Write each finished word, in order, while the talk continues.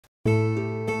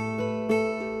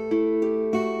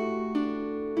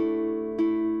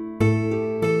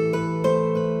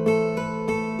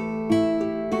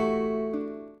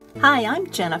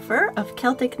Jennifer of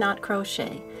Celtic Knot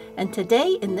Crochet, and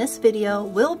today in this video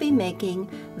we'll be making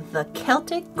the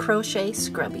Celtic Crochet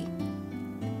Scrubbie.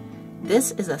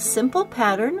 This is a simple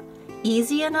pattern,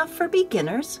 easy enough for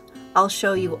beginners. I'll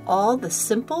show you all the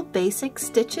simple basic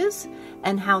stitches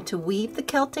and how to weave the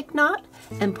Celtic knot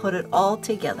and put it all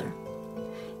together.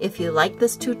 If you like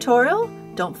this tutorial,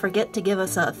 don't forget to give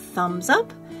us a thumbs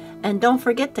up, and don't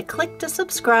forget to click to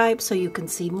subscribe so you can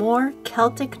see more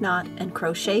Celtic knot and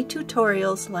crochet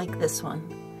tutorials like this one.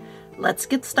 Let's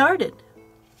get started.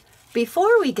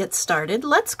 Before we get started,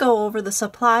 let's go over the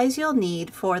supplies you'll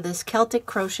need for this Celtic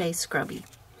Crochet Scrubbie.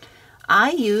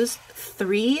 I used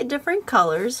 3 different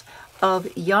colors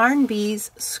of Yarn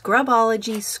Bee's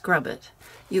Scrub-ology Scrub It.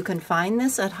 You can find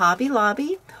this at Hobby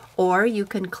Lobby, or you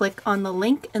can click on the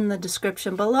link in the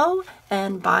description below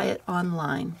and buy it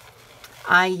online.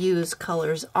 I use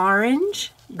colors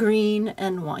orange, green,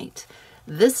 and white.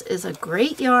 This is a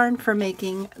great yarn for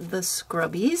making the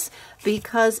scrubbies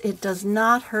because it does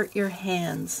not hurt your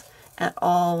hands at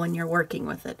all when you're working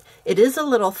with it. It is a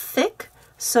little thick,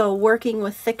 so working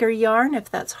with thicker yarn, if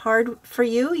that's hard for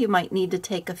you, you might need to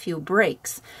take a few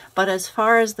breaks. But as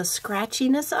far as the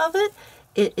scratchiness of it,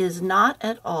 it is not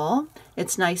at all.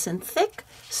 It's nice and thick,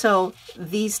 so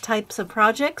these types of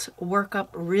projects work up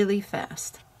really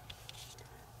fast.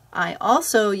 I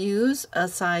also use a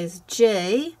size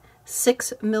J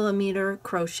 6mm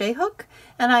crochet hook,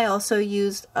 and I also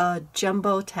used a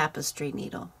jumbo tapestry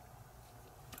needle.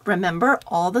 Remember,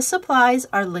 all the supplies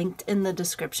are linked in the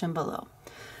description below.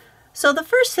 So the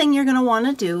first thing you're going to want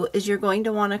to do is you're going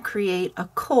to want to create a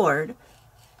cord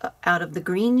out of the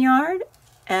green yarn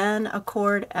and a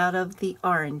cord out of the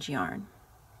orange yarn.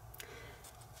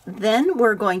 Then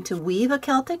we're going to weave a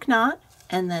Celtic knot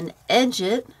and then edge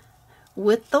it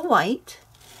with the white,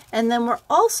 and then we're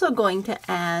also going to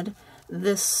add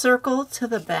this circle to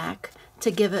the back to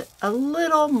give it a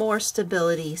little more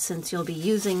stability since you'll be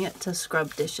using it to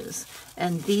scrub dishes.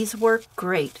 And these work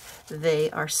great.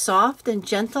 They are soft and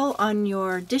gentle on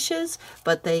your dishes,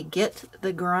 but they get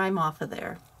the grime off of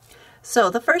there. So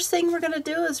the first thing we're going to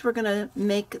do is we're going to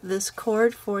make this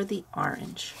cord for the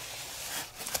orange.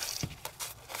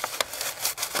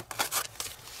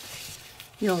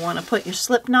 You'll want to put your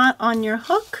slip knot on your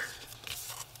hook.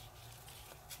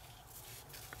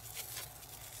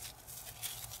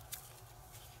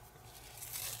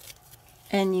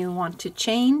 And you want to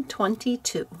chain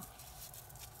 22.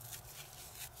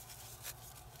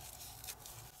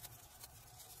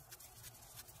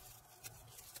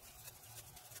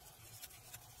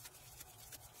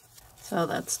 So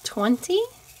that's 20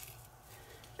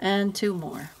 and 2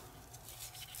 more.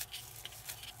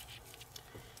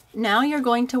 Now you're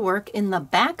going to work in the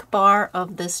back bar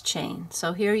of this chain.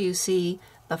 So here you see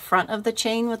the front of the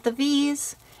chain with the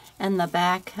V's, and the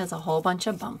back has a whole bunch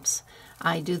of bumps.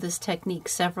 I do this technique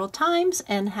several times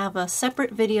and have a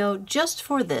separate video just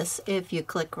for this if you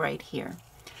click right here.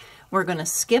 We're going to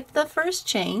skip the first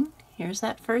chain. Here's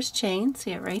that first chain,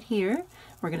 see it right here.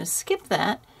 We're going to skip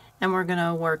that and we're going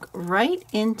to work right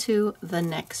into the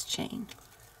next chain.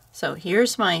 So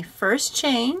here's my first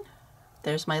chain.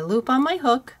 There's my loop on my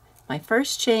hook. My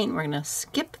first chain, we're going to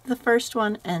skip the first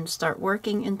one and start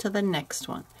working into the next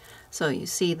one. So you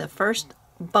see the first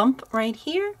bump right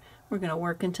here, we're going to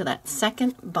work into that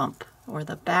second bump or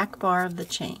the back bar of the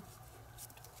chain.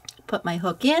 Put my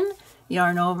hook in,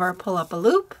 yarn over, pull up a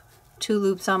loop, 2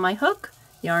 loops on my hook,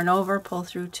 yarn over, pull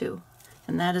through 2.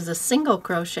 And that is a single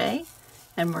crochet,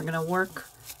 and we're going to work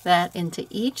that into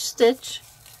each stitch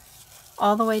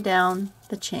all the way down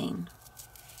the chain.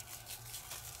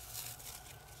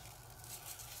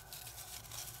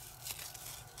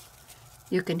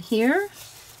 You can hear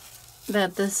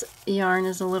that this yarn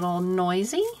is a little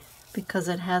noisy because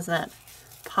it has that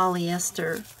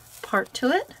polyester part to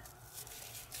it.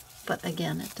 But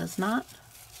again, it does not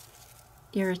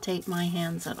irritate my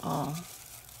hands at all.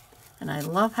 And I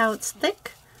love how it's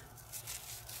thick,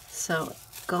 so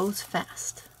it goes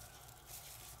fast.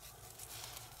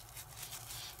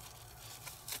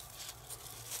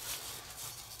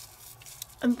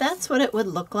 And that's what it would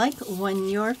look like when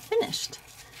you're finished.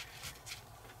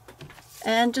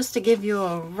 And just to give you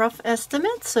a rough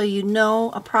estimate so you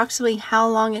know approximately how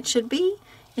long it should be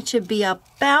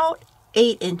about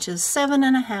 8 inches,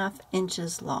 7.5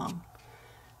 inches long,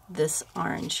 this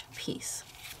orange piece.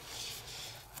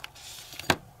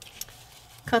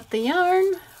 Cut the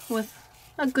yarn with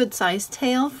a good sized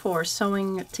tail for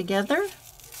sewing it together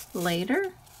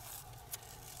later.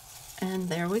 And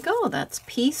there we go, that's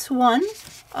piece 1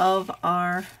 of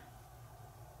our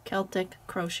Celtic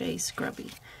Crochet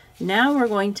Scrubbie. Now we're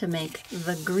going to make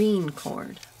the green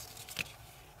cord.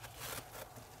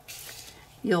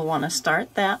 You'll want to start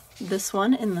this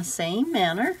one in the same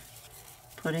manner,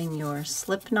 putting your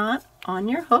slip knot on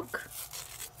your hook.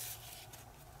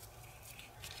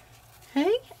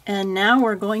 Okay, and now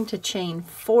we're going to chain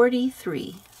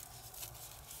 43.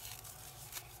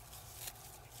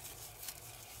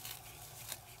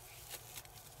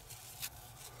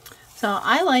 So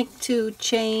I like to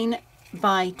chain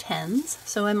by tens.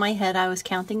 So in my head I was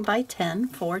counting by 10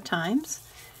 4 times,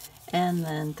 and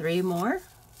then 3 more.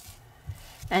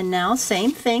 And now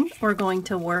same thing, we're going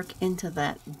to work into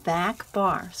that back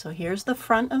bar. So here's the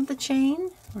front of the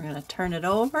chain. We're going to turn it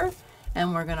over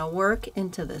and we're going to work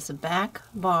into this back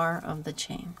bar of the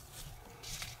chain.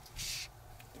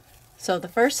 So the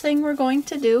first thing we're going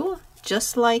to do,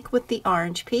 just like with the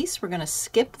orange piece, we're going to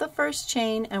skip the first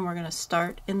chain and we're going to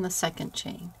start in the second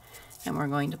chain. And we're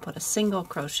going to put a single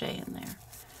crochet in there.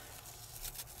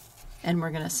 And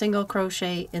we're going to single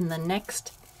crochet in the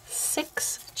next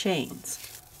 6 chains.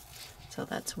 So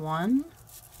that's 1,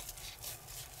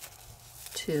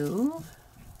 2,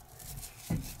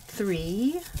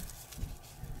 3,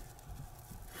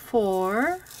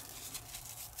 4,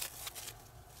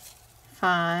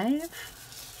 5,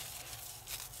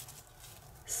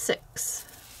 6.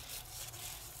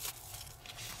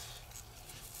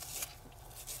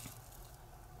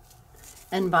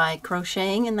 And by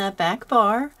crocheting in that back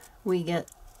bar, we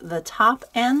get the top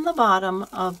and the bottom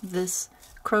of this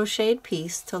crocheted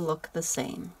piece to look the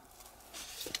same.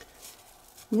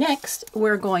 Next,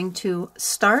 we're going to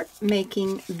start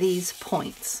making these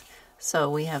points. So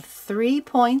we have 3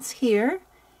 points here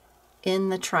in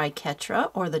the triquetra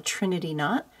or the Trinity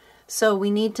knot. So we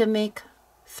need to make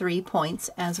 3 points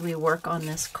as we work on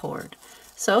this cord.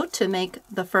 So to make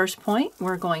the first point,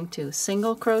 we're going to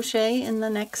single crochet in the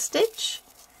next stitch,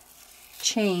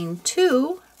 chain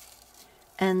 2,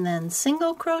 and then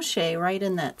single crochet right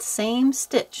in that same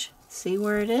stitch. See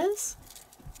where it is?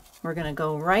 We're going to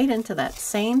go right into that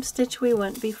same stitch we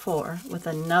went before with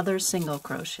another single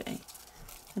crochet.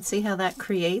 And see how that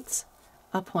creates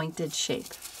a pointed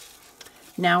shape.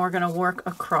 Now we're going to work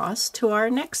across to our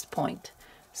next point.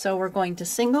 So we're going to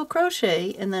single crochet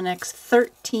in the next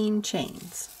 13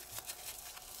 chains.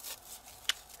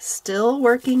 Still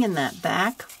working in that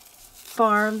back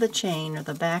bar of the chain, or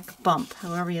the back bump,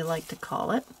 however you like to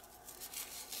call it.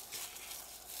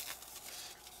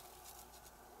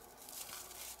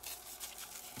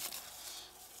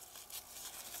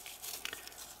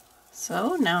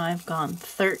 So now I've gone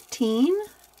 13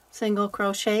 single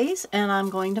crochets and I'm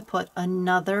going to put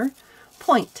another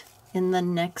point in the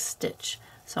next stitch.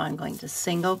 So I'm going to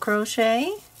single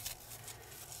crochet,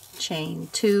 chain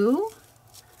 2,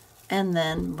 and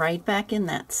then right back in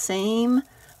that same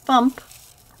bump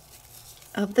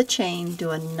of the chain,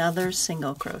 do another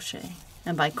single crochet.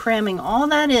 And by cramming all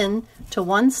that in to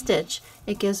one stitch,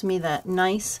 it gives me that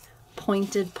nice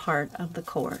pointed part of the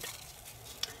cord.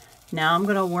 Now I'm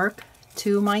going to work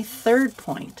to my third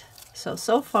point.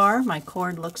 So far my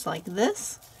cord looks like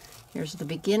this. Here's the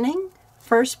beginning,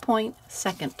 first point,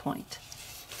 second point.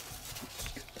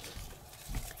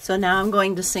 So now I'm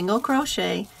going to single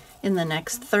crochet in the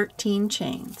next 13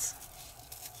 chains.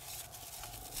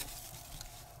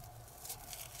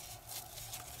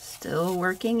 Still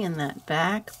working in that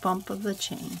back bump of the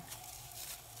chain.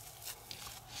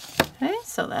 Okay,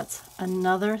 so that's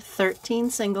another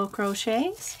 13 single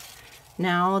crochets.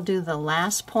 Now I'll do the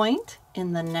last point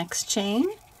in the next chain.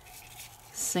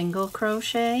 Single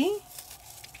crochet,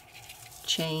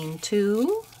 chain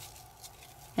 2,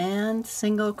 and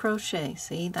single crochet.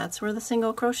 See, that's where the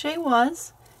single crochet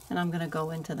was, and I'm going to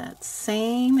go into that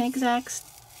same exact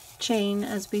chain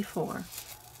as before.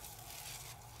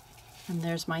 And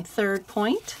there's my third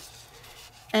point.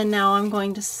 And now I'm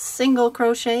going to single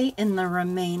crochet in the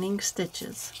remaining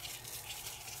stitches.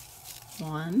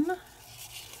 1,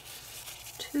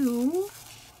 2,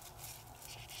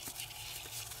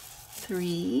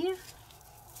 3,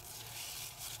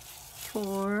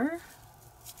 4,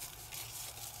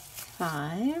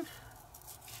 5,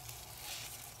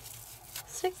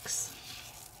 6.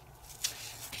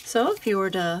 So if you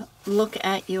were to look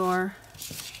at your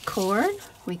cord,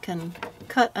 we can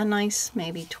cut a nice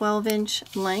maybe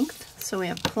 12-inch length, so we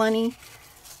have plenty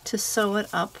to sew it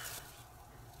up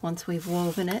once we've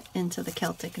woven it into the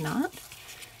Celtic knot.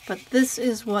 But this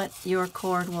is what your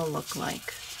cord will look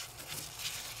like.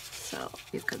 So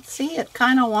you can see it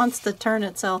kind of wants to turn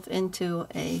itself into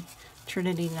a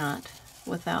Trinity knot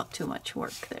without too much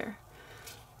work there.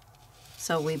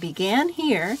 So we began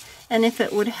here, and if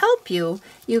it would help you,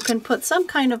 you can put some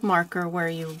kind of marker where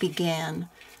you began,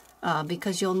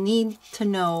 because you'll need to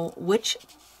know which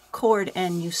cord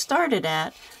end you started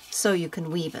at so you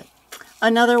can weave it.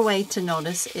 Another way to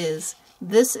notice is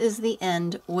this is the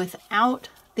end without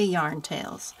the yarn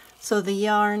tails. So the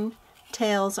yarn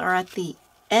tails are at the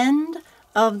end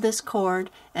of this cord,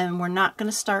 and we're not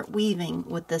going to start weaving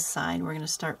with this side. We're going to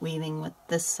start weaving with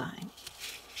this side.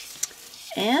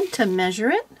 And to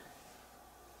measure it,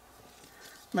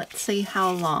 let's see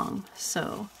how long.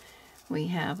 So we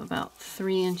have about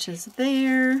 3 inches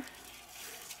there.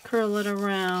 Curl it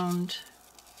around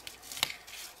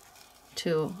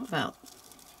to about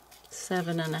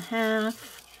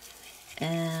 7.5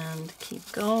 and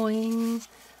keep going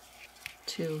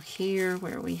to here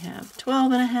where we have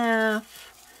 12.5,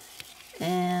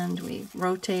 and we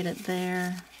rotate it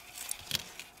there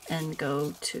and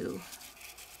go to,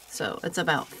 so it's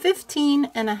about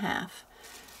 15.5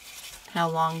 how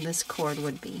long this cord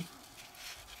would be.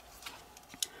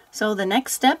 So the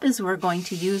next step is we're going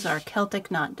to use our Celtic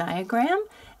knot diagram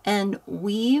and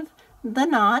weave the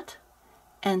knot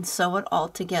and sew it all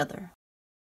together.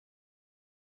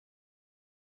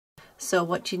 So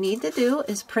what you need to do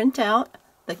is print out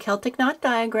the Celtic knot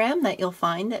diagram that you'll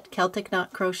find at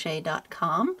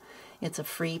celticknotcrochet.com. It's a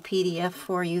free PDF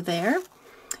for you there.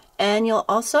 And you'll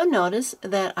also notice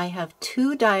that I have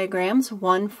 2 diagrams,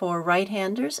 one for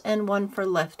right-handers and one for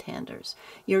left-handers.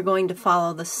 You're going to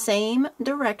follow the same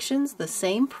directions, the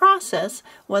same process,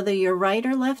 whether you're right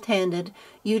or left-handed.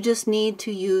 You just need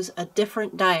to use a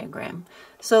different diagram.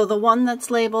 So the one that's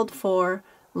labeled for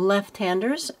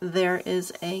left-handers, there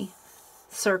is a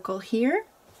circle here.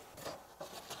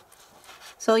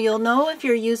 So you'll know if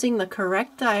you're using the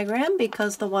correct diagram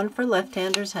because the one for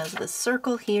left-handers has this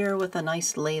circle here with a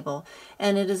nice label.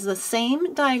 And it is the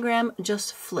same diagram,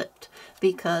 just flipped,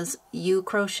 because you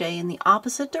crochet in the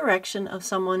opposite direction of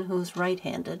someone who's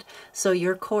right-handed. So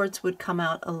your cords would come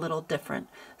out a little different.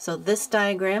 So this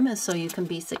diagram is so you can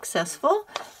be successful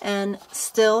and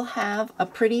still have a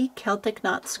pretty Celtic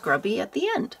knot scrubby at the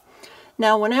end.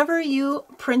 Now, whenever you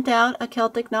print out a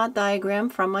Celtic knot diagram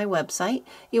from my website,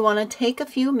 you want to take a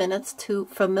few minutes to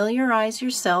familiarize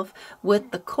yourself with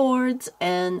the cords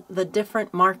and the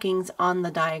different markings on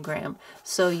the diagram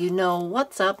so you know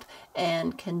what's up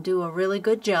and can do a really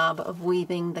good job of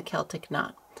weaving the Celtic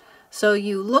knot. So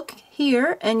you look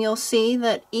here and you'll see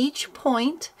that each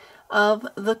point of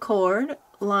the cord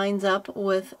lines up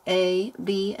with A,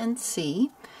 B, and C,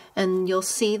 and you'll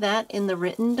see that in the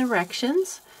written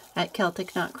directions at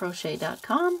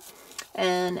celticknotcrochet.com,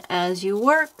 and as you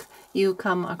work you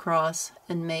come across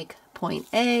and make point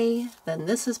A, then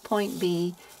this is point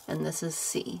B, and this is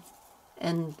C,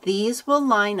 and these will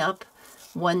line up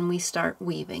when we start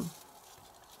weaving.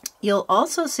 You'll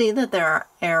also see that there are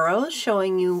arrows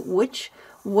showing you which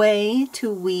way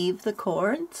to weave the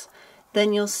cords.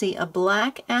 Then you'll see a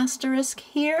black asterisk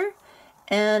here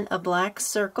and a black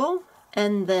circle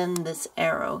and then this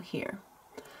arrow here.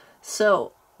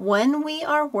 So when we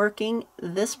are working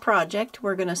this project,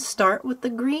 we're going to start with the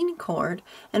green cord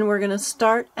and we're going to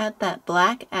start at that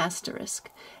black asterisk.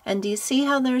 And do you see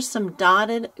how there's some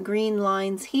dotted green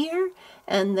lines here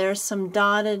and there's some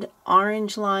dotted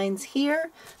orange lines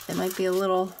here? They might be a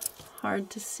little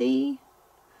hard to see.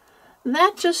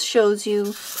 That just shows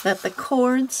you that the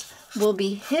cords will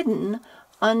be hidden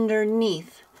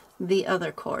underneath the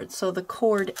other cord. So the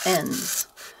cord ends.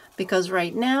 Because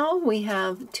right now we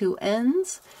have 2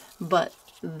 ends, but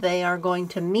they are going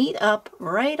to meet up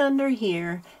right under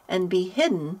here and be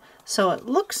hidden, so it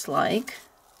looks like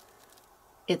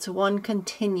it's one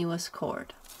continuous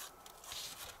cord.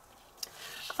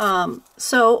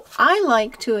 So I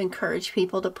like to encourage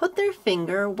people to put their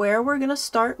finger where we're going to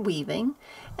start weaving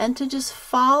and to just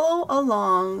follow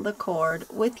along the cord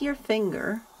with your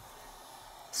finger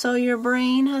so your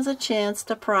brain has a chance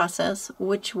to process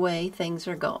which way things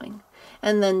are going.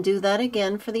 And then do that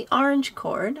again for the orange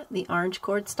cord. The orange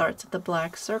cord starts at the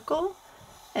black circle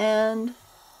and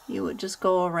you would just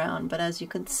go around. But as you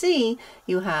can see,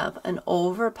 you have an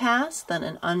overpass, then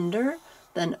an under,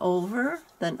 then over,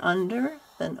 then under,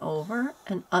 then over,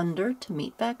 and under to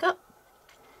meet back up.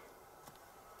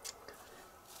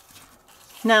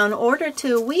 Now in order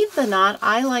to weave the knot,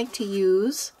 I like to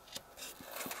use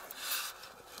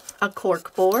a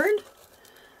cork board.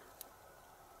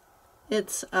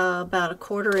 It's about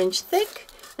 1/4 inch thick,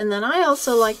 and then I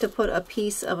also like to put a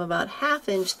piece of about 1/2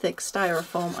 inch thick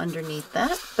styrofoam underneath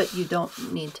that, but you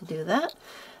don't need to do that.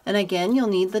 And again, you'll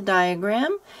need the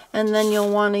diagram, and then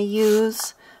you'll want to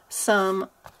use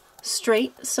some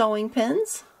straight sewing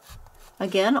pins.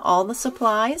 Again, all the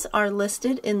supplies are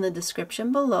listed in the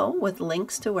description below with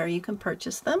links to where you can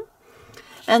purchase them.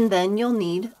 And then you'll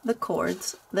need the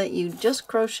cords that you just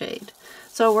crocheted.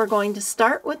 So we're going to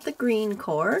start with the green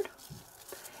cord,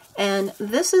 And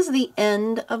this is the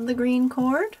end of the green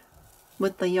cord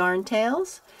with the yarn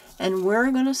tails, and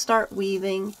we're going to start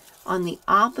weaving on the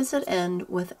opposite end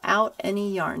without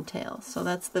any yarn tails. So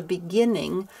that's the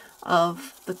beginning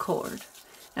of the cord,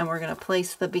 and we're going to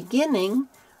place the beginning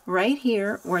right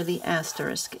here where the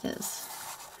asterisk is.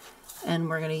 And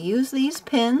we're going to use these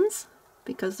pins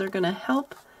because they're going to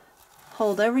help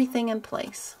hold everything in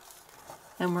place.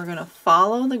 And we're going to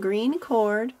follow the green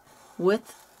cord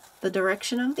with the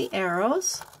direction of the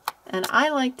arrows, and I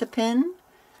like to pin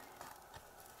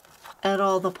at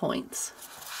all the points.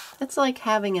 It's like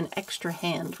having an extra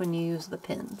hand when you use the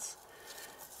pins.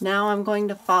 Now I'm going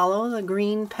to follow the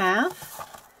green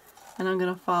path, and I'm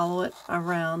going to follow it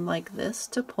around like this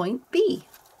to point B.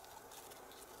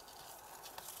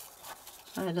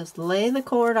 I just lay the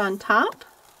cord on top,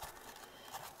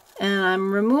 and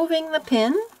I'm removing the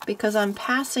pin because I'm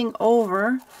passing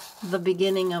over the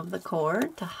beginning of the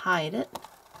cord to hide it.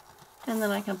 And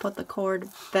then I can put the cord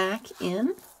back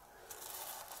in.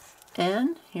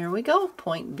 And here we go.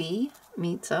 Point B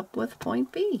meets up with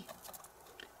point B.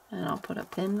 And I'll put a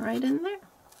pin right in there.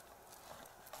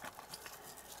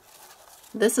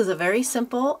 This is a very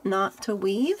simple knot to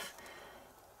weave.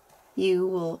 You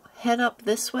will head up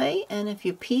this way, and if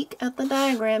you peek at the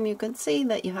diagram, you can see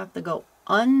that you have to go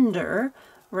under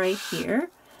right here.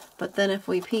 But then if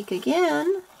we peek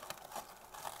again,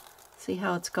 see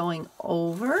how it's going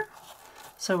over?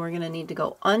 So we're going to need to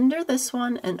go under this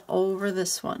one and over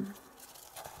this one.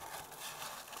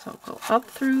 So go up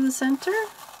through the center,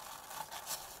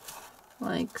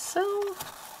 like so.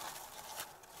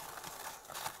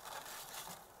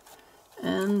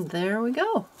 And there we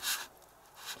go.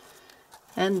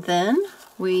 And then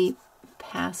we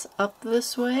pass up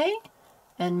this way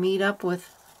and meet up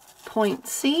with point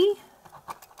C,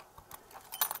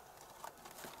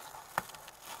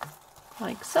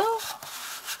 like so.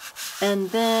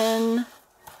 And then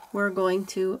we're going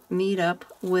to meet up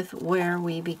with where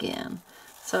we began.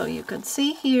 So you can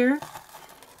see here,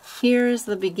 here's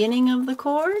the beginning of the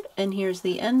cord, and here's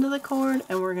the end of the cord,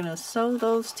 and we're going to sew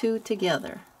those two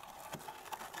together.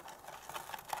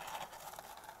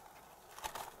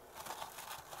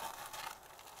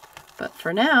 But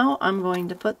for now, I'm going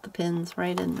to put the pins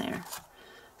right in there.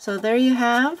 So there you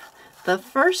have the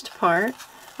first part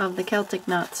of the Celtic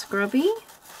Knot Scrubby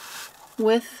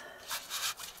with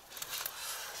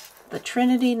the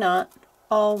Trinity knot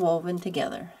all woven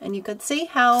together. And you could see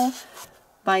how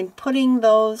by putting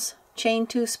those chain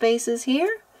 2 spaces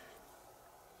here,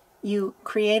 you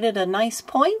created a nice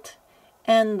point,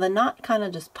 and the knot kind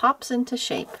of just pops into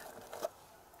shape.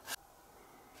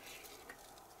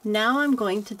 Now I'm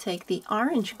going to take the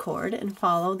orange cord and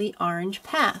follow the orange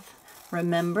path.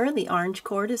 Remember, the orange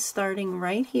cord is starting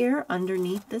right here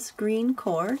underneath this green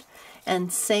cord,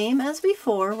 and same as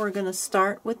before, we're going to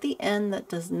start with the end that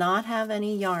does not have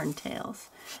any yarn tails.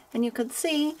 And you can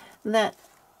see that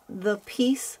the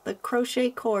piece, the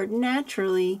crochet cord,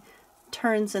 naturally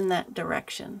turns in that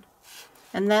direction,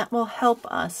 and that will help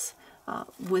us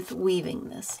with weaving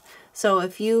this. So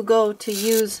if you go to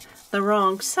use the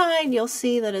wrong side, you'll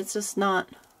see that it's just not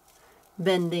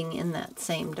bending in that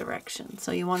same direction.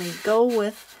 So you want to go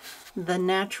with the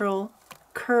natural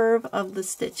curve of the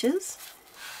stitches,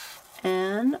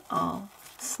 and I'll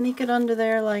sneak it under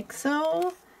there like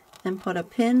so and put a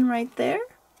pin right there.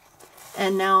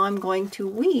 And now I'm going to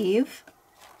weave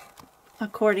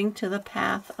according to the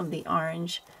path of the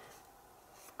orange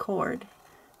cord.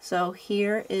 So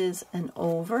here is an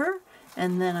over,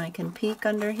 and then I can peek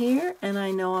under here, and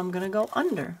I know I'm going to go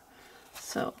under.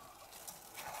 So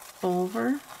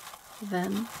over,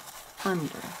 then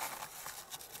under.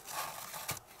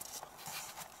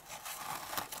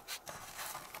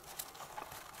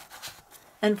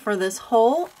 And for this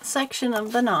whole section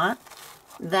of the knot,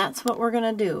 that's what we're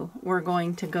going to do. We're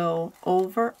going to go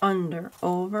over, under,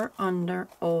 over, under,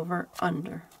 over,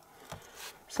 under.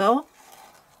 So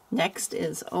next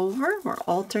is over, we're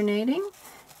alternating,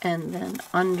 and then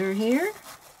under here.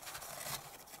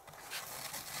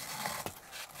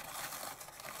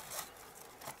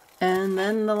 And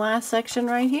then the last section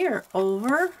right here,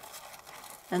 over,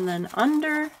 and then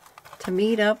under to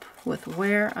meet up with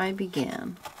where I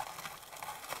began.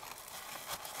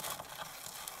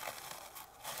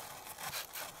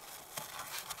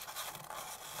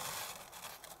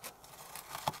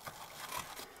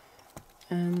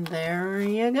 And there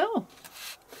you go.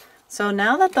 So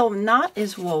now that the knot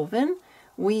is woven,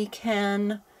 we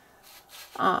can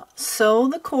sew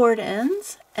the cord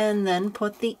ends and then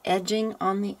put the edging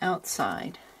on the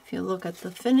outside. If you look at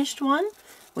the finished one,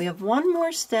 we have one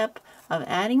more step of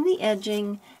adding the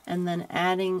edging and then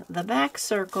adding the back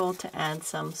circle to add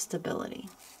some stability.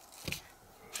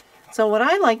 So what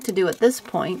I like to do at this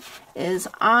point is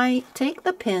I take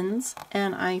the pins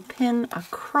and I pin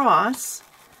across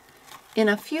in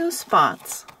a few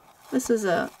spots. This is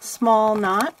a small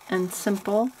knot and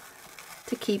simple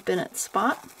to keep in its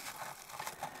spot.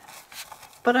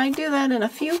 But I do that in a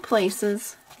few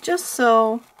places just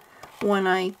so when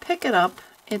I pick it up,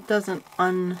 it doesn't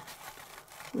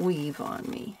unweave on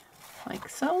me, like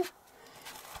so.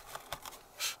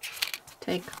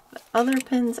 Take the other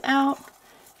pins out,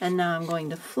 and now I'm going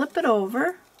to flip it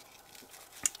over,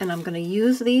 and I'm going to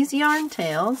use these yarn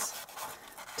tails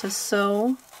to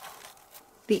sew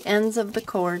the ends of the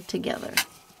cord together.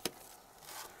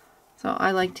 So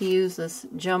I like to use this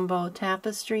jumbo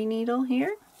tapestry needle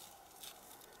here.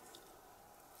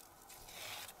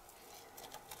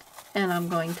 And I'm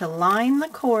going to line the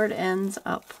cord ends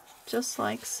up just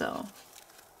like so.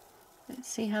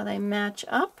 See how they match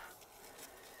up?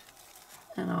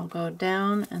 And I'll go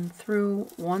down and through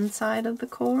one side of the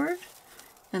cord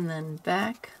and then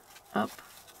back up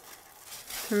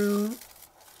through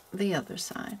the other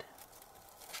side.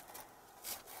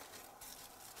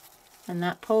 And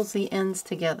that pulls the ends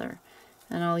together.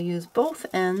 And I'll use both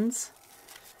ends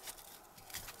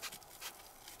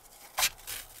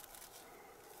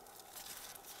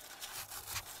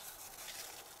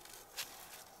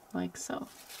like so.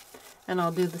 And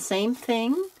I'll do the same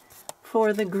thing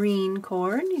for the green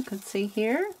cord. You can see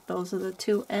here, those are the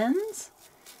two ends.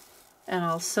 And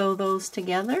I'll sew those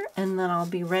together, and then I'll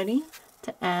be ready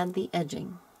to add the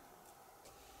edging.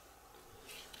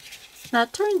 Now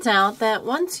it turns out that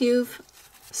once you've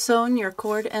sewn your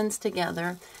cord ends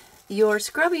together, your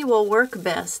scrubby will work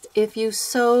best if you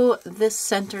sew this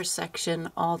center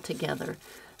section all together.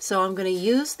 So I'm going to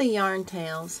use the yarn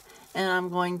tails, and I'm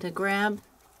going to grab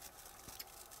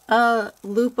a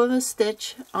loop of a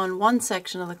stitch on one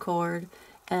section of the cord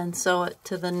and sew it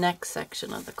to the next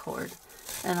section of the cord.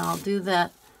 And I'll do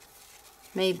that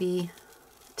maybe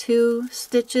 2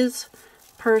 stitches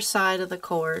per side of the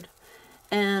cord.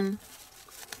 And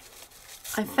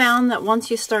I found that once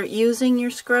you start using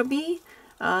your scrubby,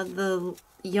 the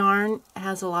yarn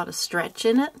has a lot of stretch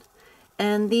in it,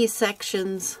 and these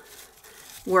sections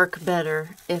work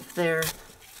better if they're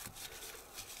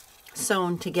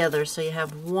sewn together, so you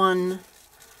have one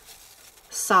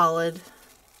solid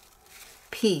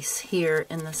piece here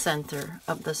in the center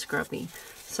of the scrubby.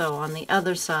 So on the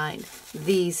other side,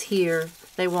 these here,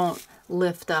 they won't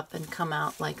lift up and come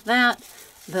out like that.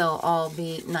 They'll all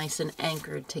be nice and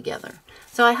anchored together.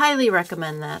 So I highly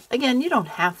recommend that. Again, you don't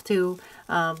have to,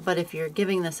 but if you're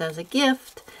giving this as a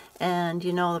gift and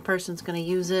you know the person's going to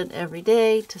use it every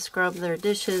day to scrub their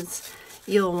dishes,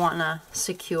 you'll want to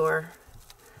secure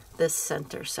this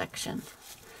center section.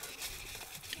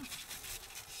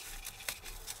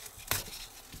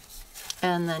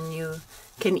 And then you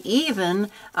can even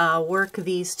work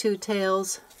these two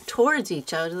tails towards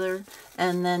each other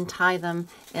and then tie them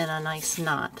in a nice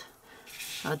knot,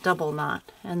 a double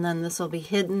knot. And then this will be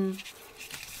hidden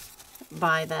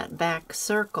by that back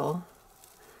circle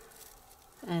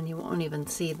and you won't even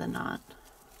see the knot.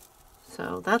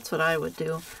 So that's what I would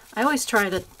do. I always try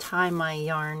to tie my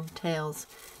yarn tails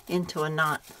into a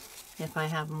knot if I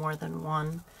have more than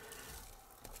one.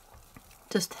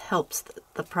 Just helps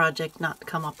the project not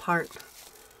come apart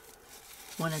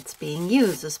when it's being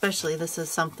used, especially this is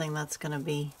something that's going to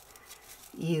be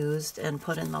used and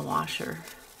put in the washer.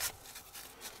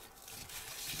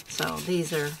 So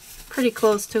these are pretty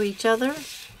close to each other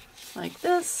like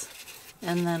this,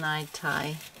 and then I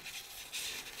tie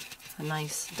a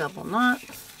nice double knot,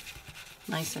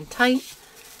 nice and tight,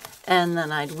 and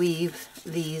then I'd weave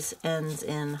these ends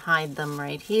in, hide them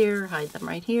right here,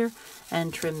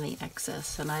 and trim the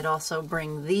excess. And I'd also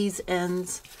bring these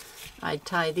ends, I'd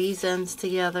tie these ends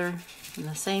together in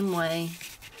the same way,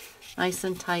 nice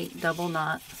and tight, double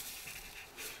knot,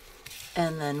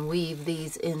 and then weave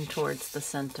these in towards the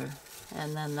center.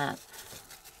 And then that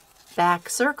back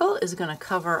circle is going to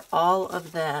cover all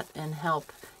of that and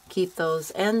help keep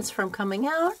those ends from coming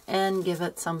out and give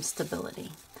it some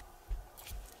stability.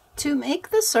 To make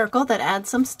the circle that adds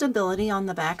some stability on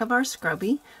the back of our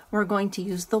scrubby, we're going to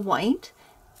use the white.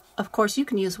 Of course, you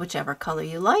can use whichever color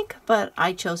you like, but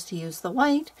I chose to use the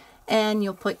white. And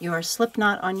you'll put your slip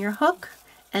knot on your hook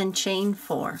and chain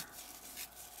 4.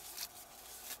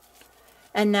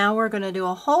 And now we're going to do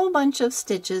a whole bunch of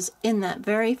stitches in that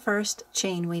very first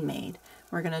chain we made.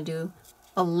 We're going to do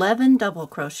 11 double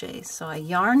crochets. So I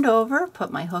yarned over,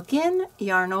 put my hook in,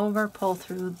 yarn over, pull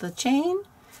through the chain,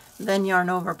 then yarn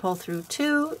over, pull through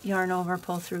 2, yarn over,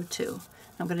 pull through 2.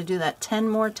 I'm going to do that 10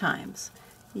 more times.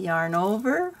 Yarn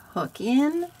over, hook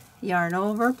in, yarn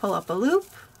over, pull up a loop,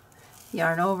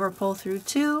 yarn over, pull through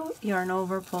 2, yarn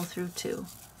over, pull through 2.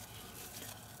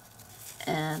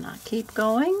 And I keep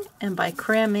going, and by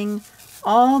cramming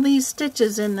all these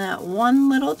stitches in that one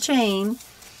little chain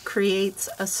creates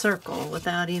a circle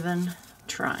without even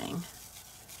trying.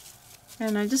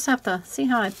 And I just have to see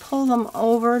how I pull them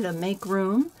over to make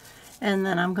room. And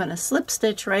then I'm going to slip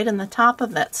stitch right in the top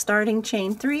of that starting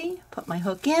chain 3, put my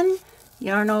hook in,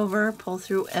 yarn over, pull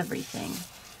through everything.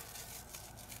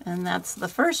 And that's the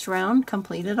first round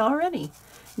completed already.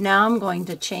 Now I'm going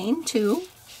to chain 2,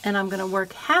 and I'm going to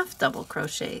work half double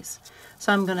crochets.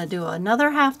 So I'm going to do another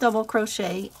half double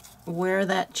crochet where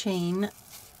that chain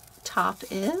top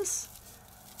is.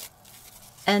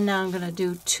 And now I'm going to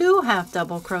do 2 half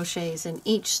double crochets in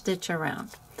each stitch around.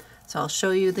 So I'll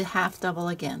show you the half double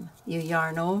again. You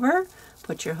yarn over,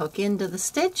 put your hook into the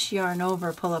stitch, yarn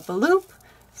over, pull up a loop,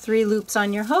 3 loops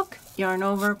on your hook, yarn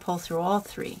over, pull through all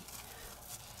 3.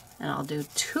 And I'll do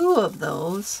 2 of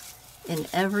those in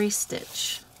every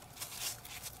stitch.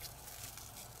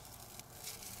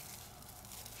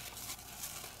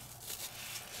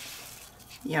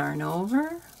 Yarn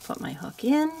over, put my hook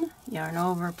in, yarn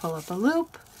over, pull up a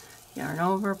loop, yarn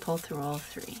over, pull through all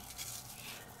 3.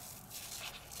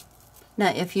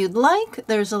 Now if you'd like,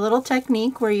 there's a little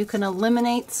technique where you can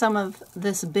eliminate some of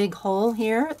this big hole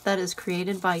here that is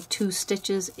created by 2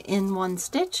 stitches in 1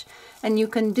 stitch, and you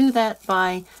can do that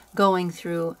by going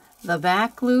through the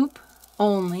back loop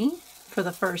only for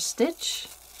the first stitch,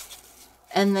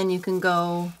 and then you can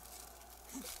go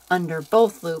under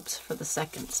both loops for the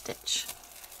second stitch.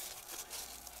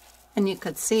 And you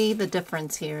could see the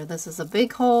difference here. This is a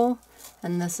big hole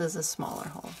and this is a smaller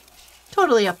hole.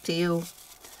 Totally up to you.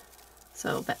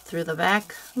 So through the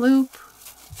back loop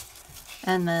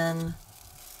and then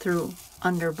through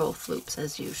under both loops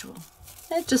as usual.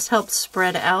 It just helps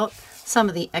spread out some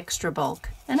of the extra bulk.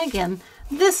 And again,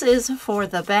 this is for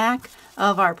the back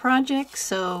of our project,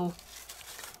 so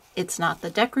it's not the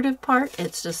decorative part.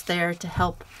 It's just there to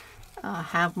help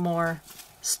have more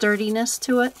sturdiness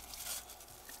to it.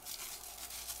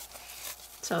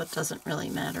 So it doesn't really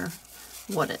matter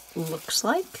what it looks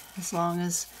like as long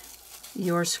as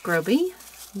your Scrubbie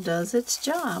does its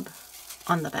job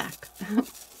on the back.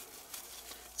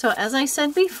 So as I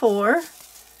said before,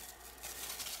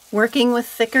 working with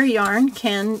thicker yarn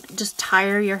can just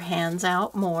tire your hands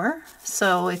out more.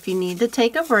 So if you need to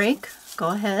take a break,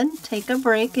 go ahead, take a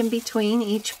break in between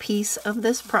each piece of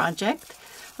this project,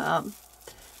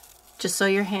 just so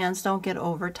your hands don't get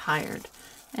overtired.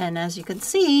 And as you can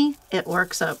see, it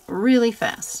works up really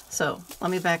fast. So let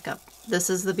me back up. This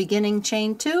is the beginning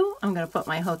chain 2. I'm going to put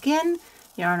my hook in,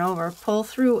 yarn over, pull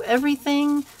through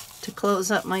everything to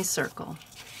close up my circle.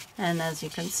 And as you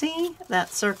can see,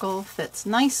 that circle fits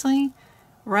nicely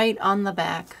right on the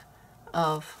back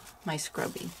of my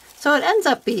Scrubbie. So it ends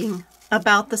up being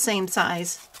about the same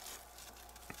size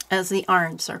as the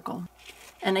orange circle.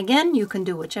 And again, you can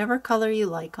do whichever color you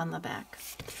like on the back.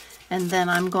 And then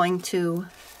I'm going to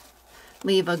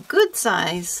leave a good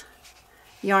size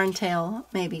yarn tail,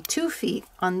 maybe 2 feet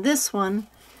on this one,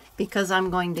 because I'm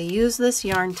going to use this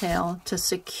yarn tail to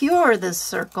secure this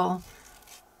circle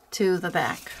to the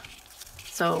back.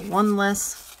 So one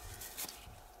less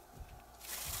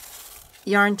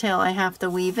yarn tail I have to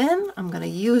weave in. I'm going to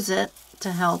use it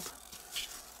to help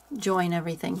join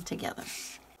everything together.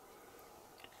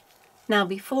 Now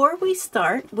before we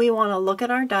start, we want to look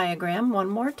at our diagram one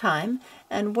more time,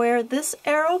 and where this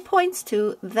arrow points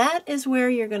to, that is where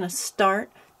you're going to start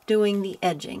doing the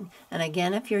edging. And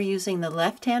again, if you're using the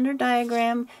left-hander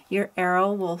diagram, your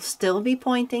arrow will still be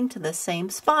pointing to the same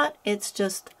spot, it's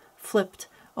just flipped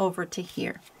over to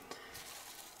here.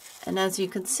 And as you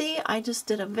can see, I just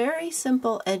did a very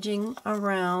simple edging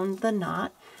around the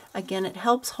knot. Again, it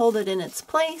helps hold it in its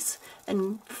place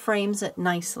and frames it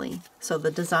nicely so the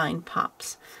design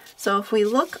pops. So if we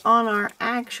look on our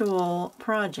actual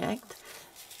project,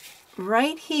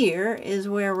 right here is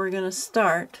where we're going to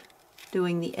start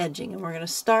doing the edging, and we're going to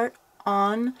start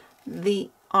on the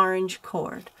orange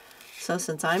cord. So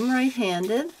since I'm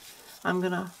right-handed, I'm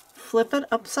going to flip it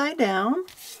upside down,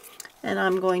 and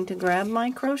I'm going to grab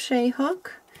my crochet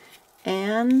hook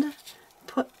and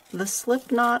put the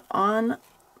slip knot on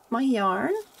my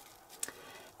yarn,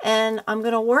 and I'm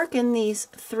going to work in these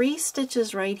 3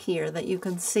 stitches right here that you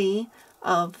can see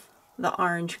of the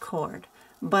orange cord,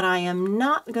 but I am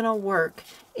not going to work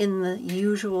in the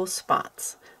usual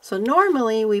spots. So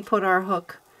normally we put our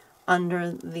hook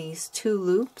under these 2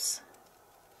 loops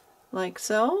like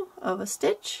so of a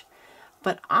stitch,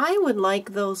 but I would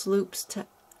like those loops to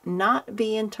not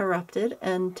be interrupted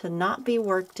and to not be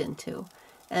worked into.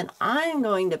 And I'm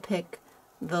going to pick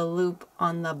the loop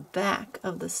on the back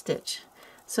of the stitch.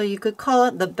 So you could call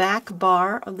it the back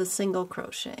bar of the single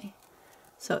crochet.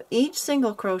 So each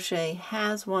single crochet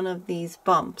has one of these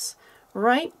bumps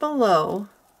right below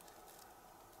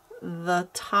the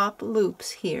top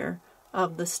loops here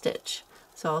of the stitch.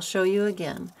 So I'll show you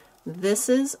again. This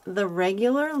is the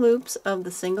regular loops of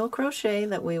the single crochet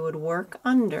that we would work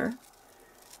under.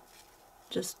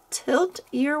 Just tilt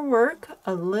your work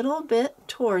a little bit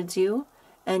towards you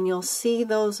and you'll see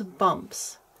those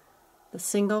bumps, the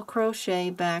single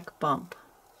crochet back bump.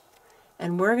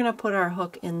 And we're going to put our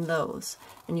hook in those.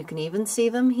 And you can even see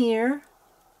them here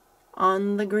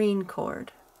on the green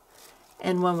cord.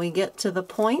 And when we get to the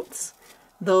points,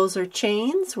 those are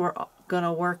chains. We're going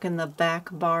to work in the back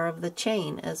bar of the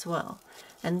chain as well.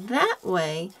 And that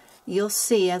way you'll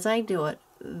see as I do it,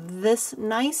 this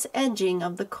nice edging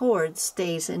of the cord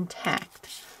stays intact.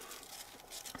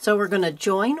 So we're going to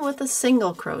join with a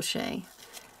single crochet,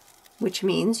 which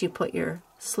means you put your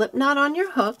slip knot on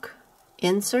your hook,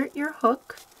 insert your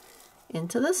hook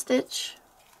into the stitch,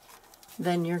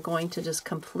 then you're going to just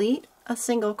complete a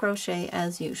single crochet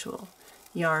as usual.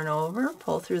 Yarn over,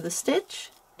 pull through the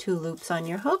stitch, 2 loops on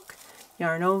your hook,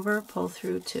 yarn over, pull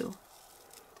through 2.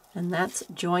 And that's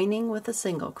joining with a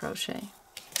single crochet.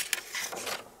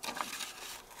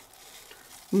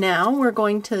 Now we're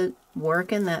going to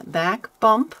work in that back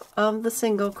bump of the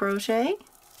single crochet,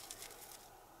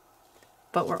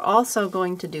 but we're also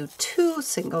going to do 2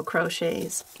 single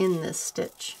crochets in this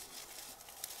stitch.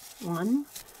 1,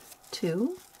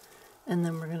 2, and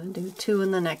then we're going to do 2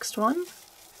 in the next one.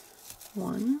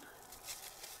 1,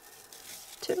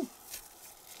 2.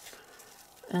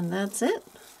 And that's it.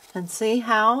 And see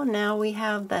how now we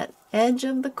have that edge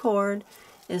of the cord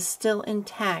is still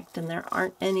intact and there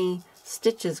aren't any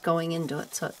stitches going into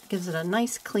it, so it gives it a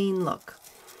nice clean look.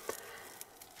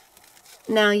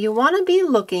 Now you want to be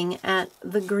looking at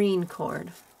the green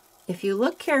cord. If you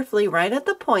look carefully right at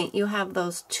the point, you have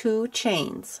those 2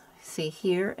 chains. See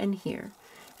here and here.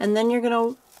 And then you're going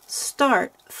to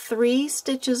start 3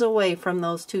 stitches away from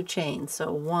those 2 chains.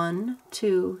 So 1,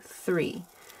 2, 3.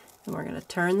 And we're going to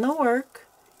turn the work,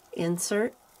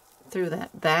 insert through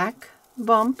that back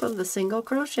bump of the single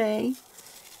crochet,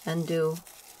 and do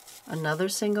another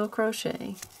single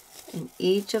crochet in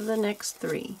each of the next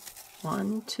 3.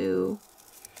 1, 2,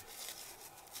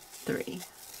 3.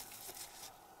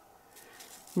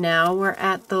 Now we're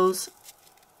at those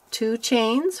 2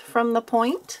 chains from the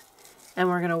point, and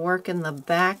we're going to work in the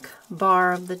back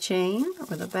bar of the chain,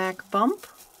 or the back bump.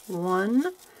 1,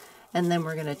 and then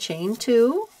we're going to chain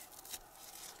 2,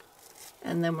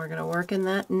 and then we're going to work in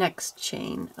that next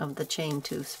chain of the chain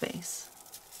 2 space.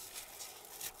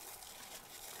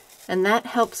 And that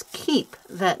helps keep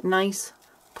that nice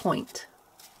point.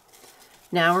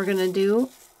 Now we're going to do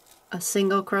a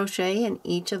single crochet in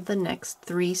each of the next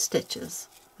 3 stitches.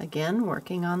 Again,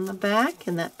 working on the back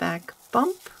in that back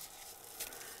bump.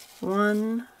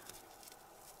 1,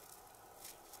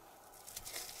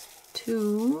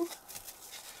 2,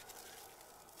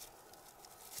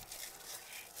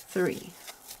 3.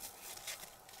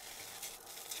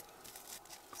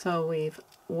 So we've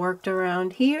worked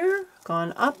around here,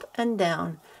 gone up and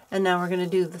down, and now we're going to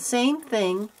do the same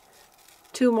thing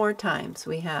 2 more times.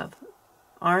 We have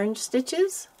orange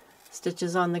stitches,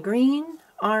 stitches on the green,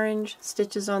 orange,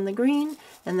 stitches on the green,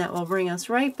 and that will bring us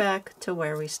right back to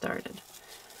where we started.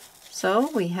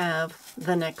 So we have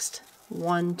the next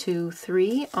 1, 2,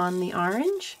 3 on the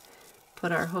orange,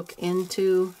 put our hook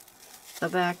into the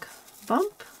back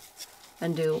bump,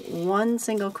 and do 1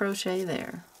 single crochet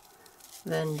there.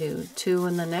 Then do 2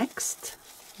 in the next,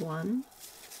 1,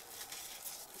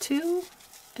 2,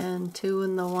 and 2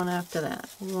 in the one after that,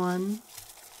 1,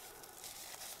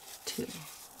 2.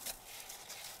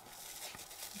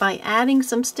 By adding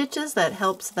some stitches, that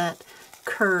helps that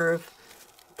curve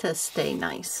to stay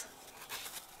nice.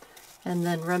 And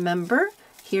then remember,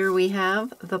 here we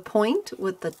have the point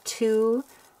with the 2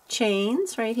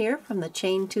 chains right here from the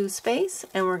chain 2 space,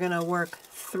 and we're going to work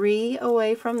 3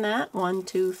 away from that, 1,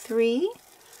 2, 3,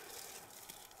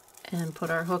 and put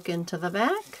our hook into the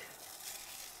back,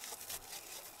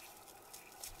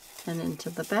 and into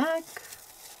the back,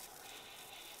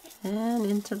 and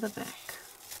into the back.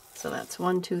 So that's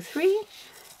 1, 2, 3,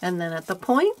 and then at the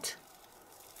point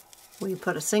we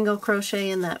put a single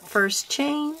crochet in that first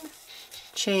chain,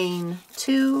 chain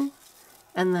 2,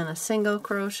 and then a single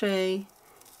crochet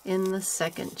in the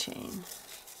second chain.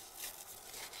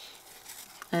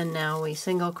 And now we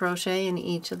single crochet in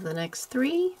each of the next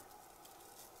 3,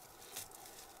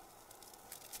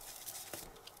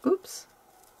 Oops.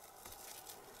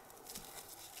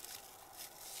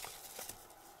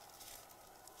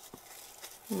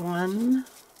 One,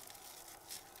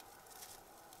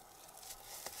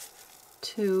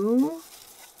 two,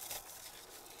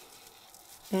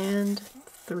 and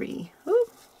three. Ooh.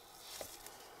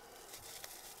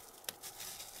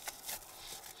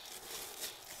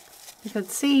 You can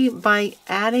see by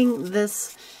adding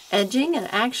this edging, it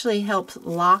actually helps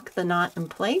lock the knot in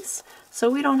place, so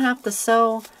we don't have to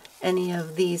sew any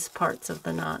of these parts of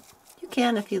the knot. You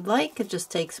can if you'd like, it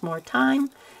just takes more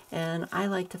time, and I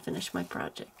like to finish my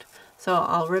project. So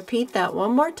I'll repeat that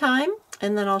one more time,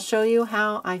 and then I'll show you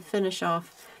how I finish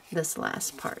off this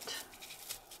last part.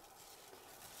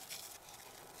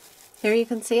 Here you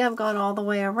can see I've gone all the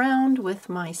way around with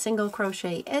my single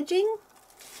crochet edging.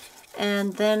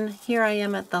 And then here I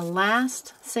am at the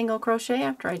last single crochet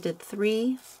after I did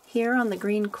 3 here on the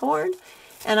green cord,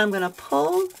 and I'm going to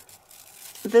pull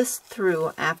this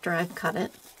through after I've cut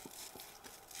it.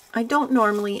 I don't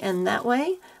normally end that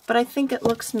way, but I think it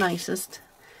looks nicest,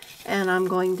 and I'm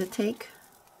going to take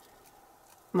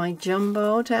my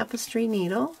jumbo tapestry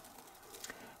needle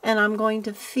and I'm going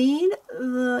to feed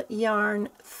the yarn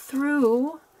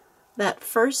through that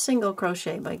first single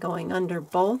crochet by going under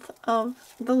both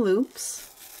of the loops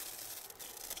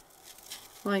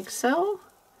like so,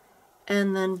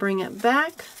 and then bring it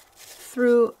back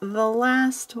through the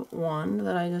last one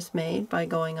that I just made by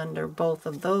going under both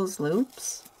of those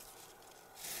loops.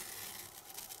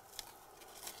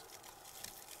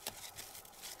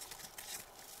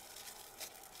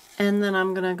 And then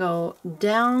I'm going to go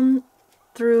down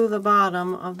through the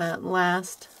bottom of that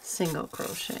last single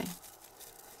crochet.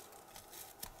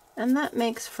 And that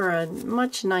makes for a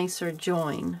much nicer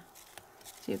join,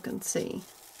 as you can see.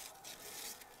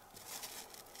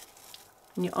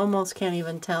 And you almost can't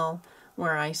even tell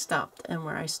where I stopped and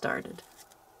where I started.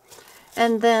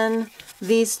 And then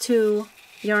these 2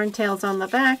 yarn tails on the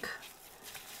back,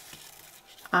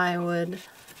 I would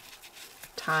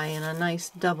tie in a nice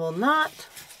double knot,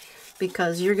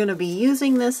 because you're going to be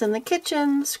using this in the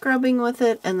kitchen, scrubbing with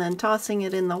it, and then tossing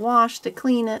it in the wash to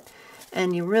clean it,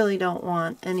 and you really don't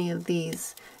want any of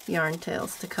these yarn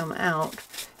tails to come out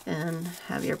and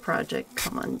have your project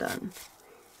come undone.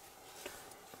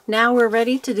 Now we're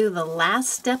ready to do the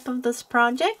last step of this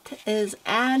project, is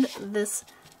add this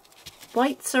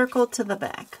white circle to the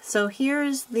back. So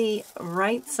here's the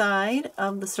right side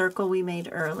of the circle we made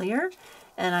earlier,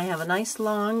 and I have a nice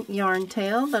long yarn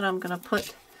tail that I'm going to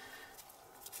put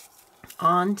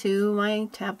onto my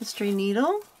tapestry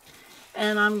needle,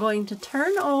 and I'm going to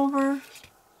turn over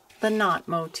the knot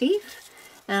motif,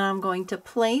 and I'm going to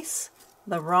place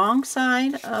the wrong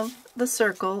side of the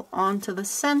circle onto the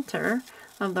center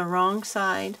of the wrong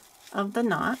side of the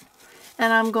knot,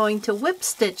 and I'm going to whip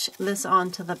stitch this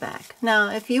onto the back.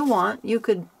 Now if you want, you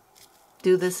could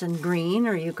do this in green,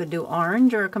 or you could do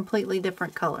orange, or a completely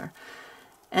different color.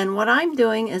 And what I'm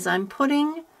doing is I'm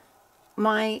putting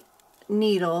my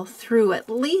needle through at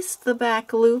least the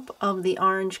back loop of the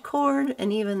orange cord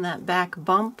and even that back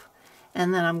bump,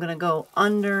 and then I'm going to go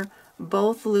under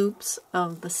both loops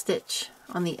of the stitch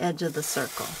on the edge of the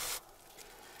circle.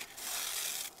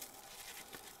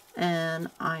 And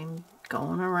I'm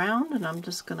going around and I'm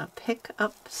just going to pick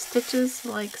up stitches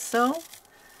like so,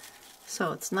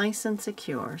 so it's nice and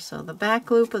secure. So the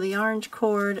back loop of the orange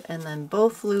cord and then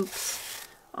both loops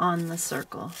on the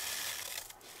circle.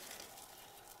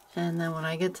 And then when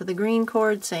I get to the green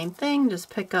cord, same thing, just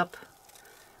pick up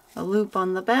a loop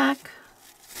on the back,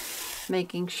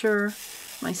 making sure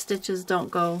my stitches don't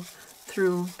go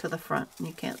through to the front and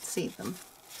you can't see them.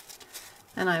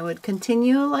 And I would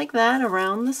continue like that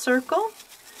around the circle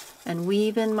and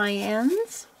weave in my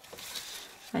ends,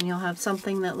 and you'll have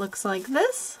something that looks like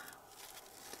this.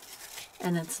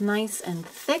 And it's nice and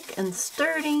thick and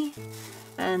sturdy.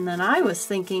 And then I was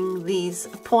thinking these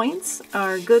points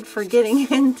are good for getting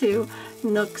into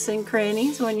nooks and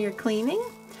crannies when you're cleaning.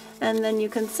 And then you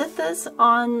can sit this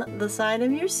on the side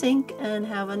of your sink and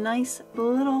have a nice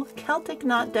little Celtic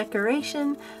knot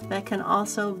decoration that can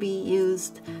also be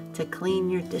used to clean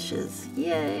your dishes.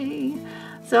 Yay!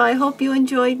 So I hope you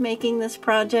enjoyed making this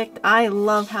project. I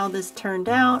love how this turned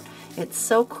out. It's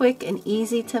so quick and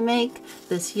easy to make.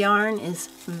 This yarn is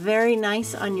very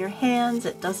nice on your hands.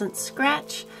 It doesn't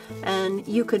scratch, and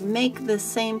you could make this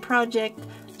same project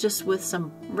just with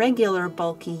some regular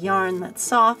bulky yarn that's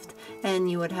soft, and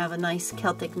you would have a nice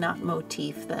Celtic knot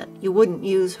motif that you wouldn't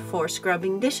use for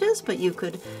scrubbing dishes, but you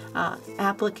could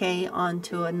applique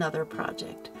onto another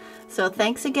project. So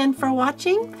thanks again for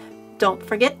watching. Don't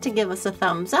forget to give us a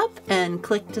thumbs up and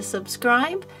click to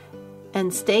subscribe.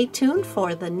 And stay tuned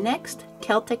for the next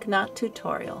Celtic Knot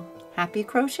tutorial. Happy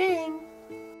crocheting!